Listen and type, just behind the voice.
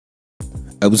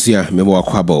abusia memo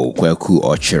akwabo kwaku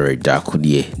ochere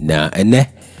dakudie na ene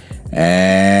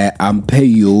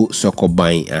Ampayoo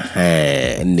sokoban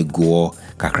nego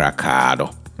kakrakado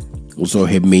also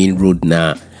he main road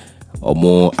na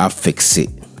omo affix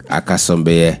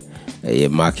akasombe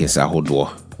markets ahodo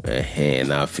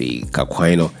na afi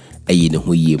kakwan no ne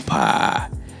ho yie pa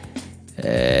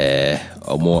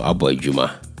omo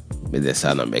abodwuma me the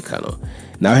sana mekano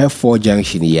now have 4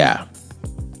 junction here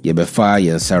yebefa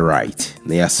yensa right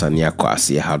na yasane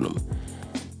akwase hanum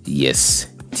yes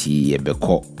ti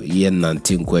yebeko yen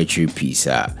 19 kwachiri piece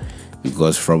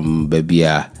because from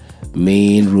babia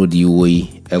main road way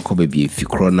eko babia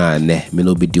fikro na ne me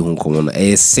no bedi ho komo no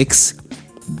a 6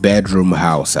 bedroom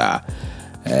house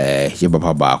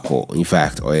yebaba bako in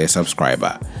fact or a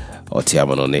subscriber or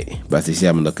tiamano ne but isi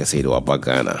amno kase do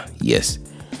abagana yes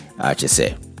ache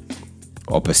say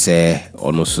opese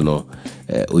onoso no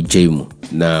ojemu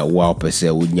na wa opese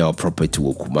wonya property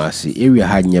wo Kumasi area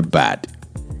hanye bad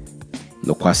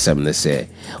no kwasem ne say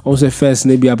on say first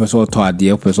na bia person to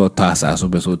ade person to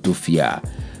asase person to fia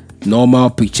normal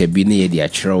picture bi na ye dia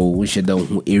kire wo sheda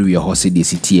hu area ho se de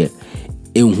city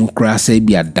enhu kra say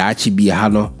bia dachi bi ha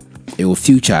no e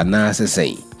future na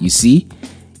say you see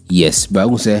yes but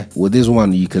I say with this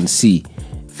one you can see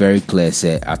very clear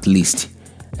say at least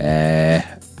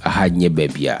ahanye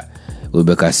babia we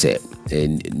beka say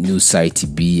new site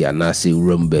B and I say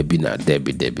room baby na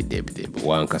debi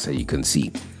one kasa you can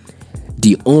see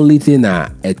the only thing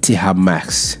etiha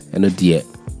max and the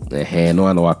no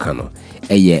one wakano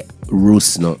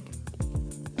roads no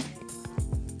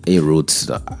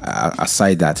roads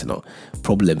aside that no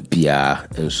problem bia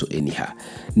and so anyhow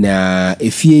na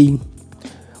if ye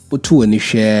otu ani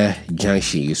share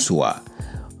junction so a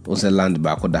was a land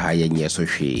back with the higher near so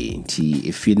she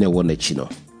if you know one chino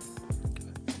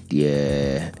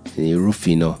the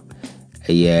roofing no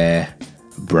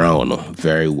brown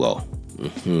very well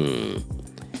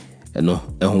no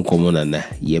common na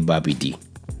ye babidi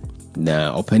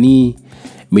na opani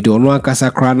me do no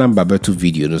akasa kra number beto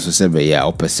video no so se be ya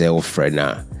opese o friend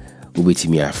na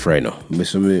ubetimi a friend no me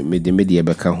so me de media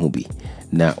beka ho bi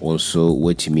na also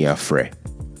wetimi a friend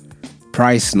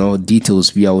price no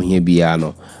details bia wo hia bia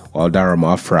no odara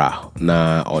ma afra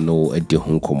na ono ede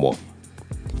ho komo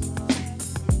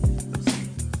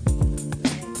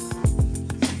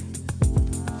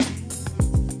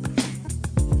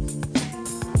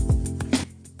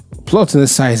plot in the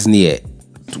size near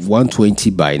 120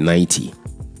 by 90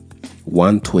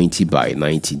 120 by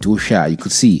 90 do share you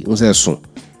could see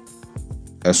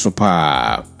so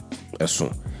pa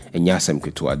eso enya asem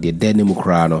keto de denim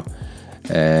kra no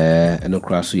no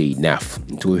kra so enough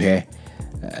to here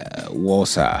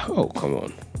walls oh come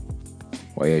on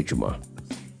why juma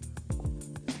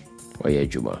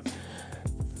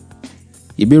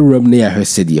you be room near her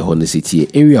city on the city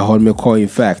area hall me call in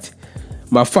fact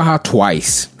my father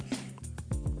twice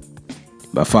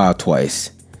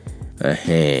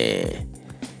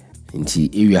inti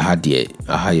area had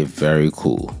a very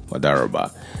cool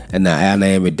wadaraba and I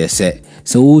am with the set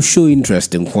so show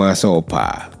interest in kwasa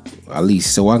pa at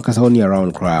least so one kasa only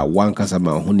around cry one kasa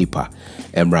ma hunipa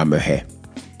embra me he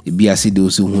bi ase de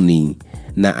so huni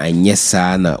na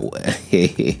anyesa na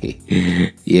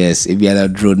yes if you are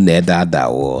drone na dada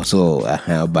so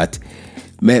but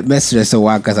mesre so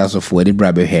one kasa so for the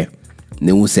brabe he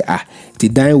ne wo se ti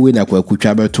dan we na kwa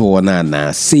kutwa beto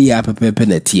na say ya pepepe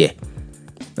na tie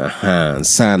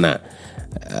sana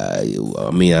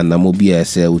I mean anamobia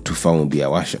say utufa mo bia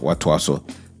wato aso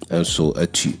enso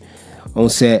atu on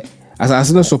say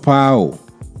asasene so pa o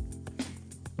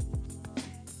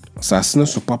asasene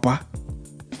so papa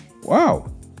wow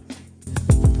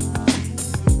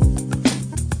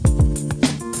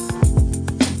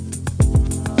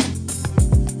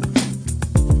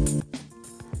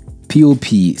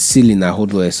POP ceiling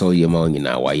ahodo eso yema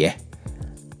nyina waye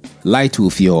light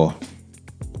with your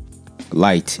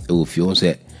light with your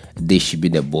say they should be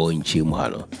the boy in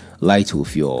chimhano light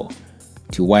with your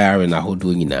to wiring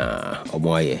ahodo nyina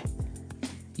omoye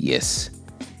yes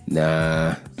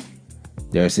na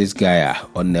there's this guy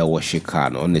on the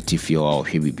washikan on the tifio or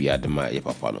heavy be adama ye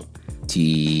papa no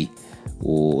ti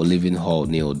o living hall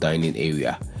near dining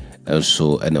area and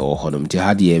so and all honum ti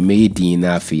had ye made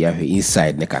na afia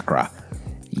inside ne kakra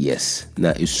yes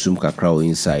na isum kakra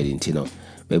inside intino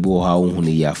maybe how hu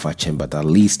ne ya fa chen but at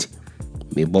least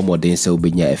me bomodin say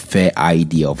obenya a fair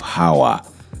idea of how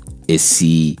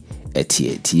see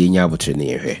etie ti nya botre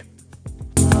ne hwe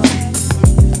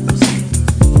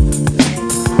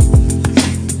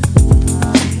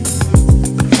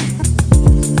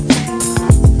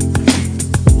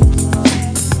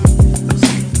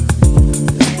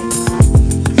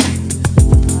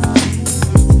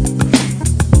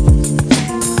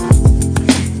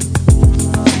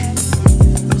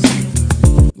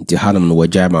hanum no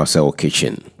wagya ma say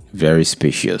kitchen, very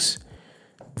spacious,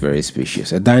 very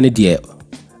spacious. A dining dear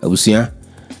abusia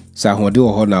sa ho de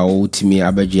ho na wo timi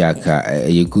abaji aka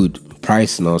a good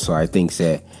price no, so I think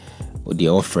say the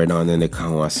offer now and then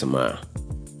can wasama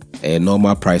a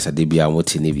normal price at the bia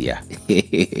motinibia.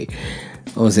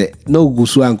 I say no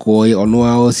gusu anko or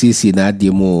no CC na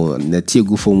demo na tie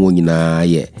gu for mo nyina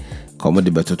ye come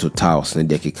the better to house na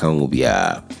de keka wo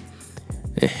bia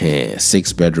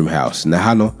 6-bedroom house na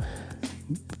ha no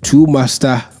 2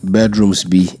 master bedrooms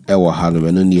be ewo ha no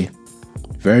meno nie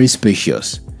very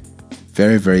spacious,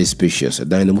 very very spacious.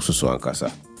 Dan no muso so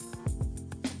ankasa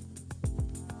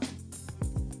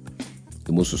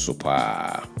muso so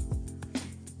pa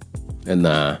and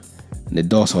the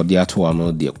doors of the atwa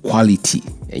no the quality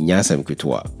enya sam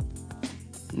kwetwa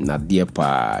na de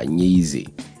pa nye easy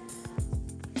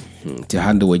to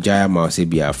handle wajaya ma say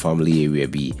be a family area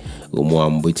be omo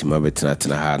ambotima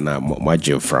betena ha na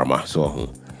maje frama so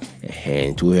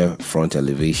to have front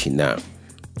elevation now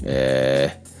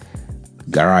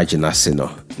garage na se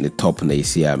no the top na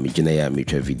isi a me gina ya me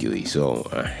twa video so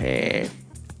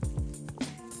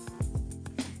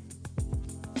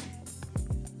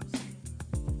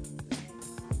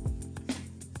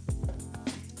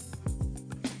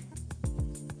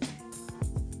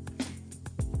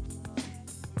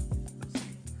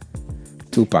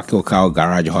to pack your car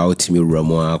garage how to me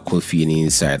romo coffee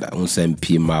inside on some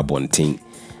pima bonting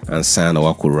and sign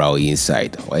or raw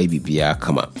inside or bibia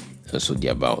come up and so the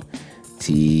about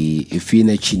the if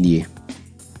you chini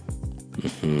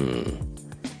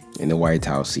in the White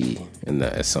House in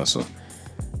the essence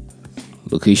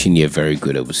location here very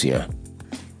good abusia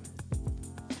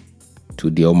to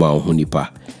the oma hunipa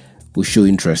we show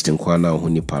interest in kwana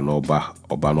hunipa no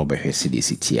oba no be hwesi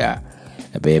city a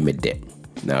be me de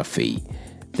na fei.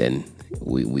 Then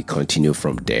we continue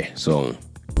from there. So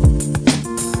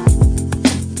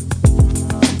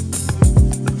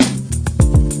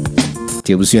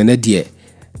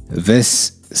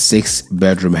this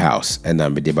 6-bedroom house and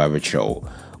I'm the barber show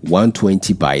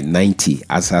 120 by 90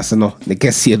 as no the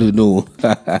guess you don't know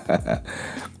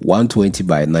 120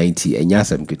 by 90 and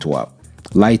yasam kitwa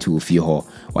light will feel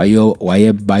why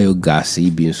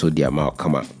biogas being so the amount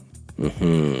come up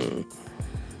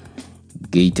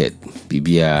gated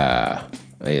bibia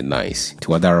nice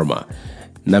to wadarama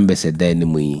number said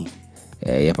then we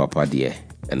ya papa dear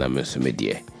and I'm so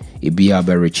media it be a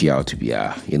very reach out to be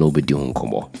you know be doing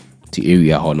come to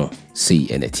area honor see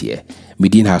and it here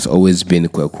Medin has always been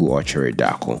kwaku or cherry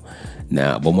darko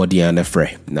na bomodia na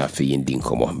fre na fi indin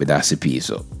come but that's a piece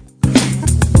so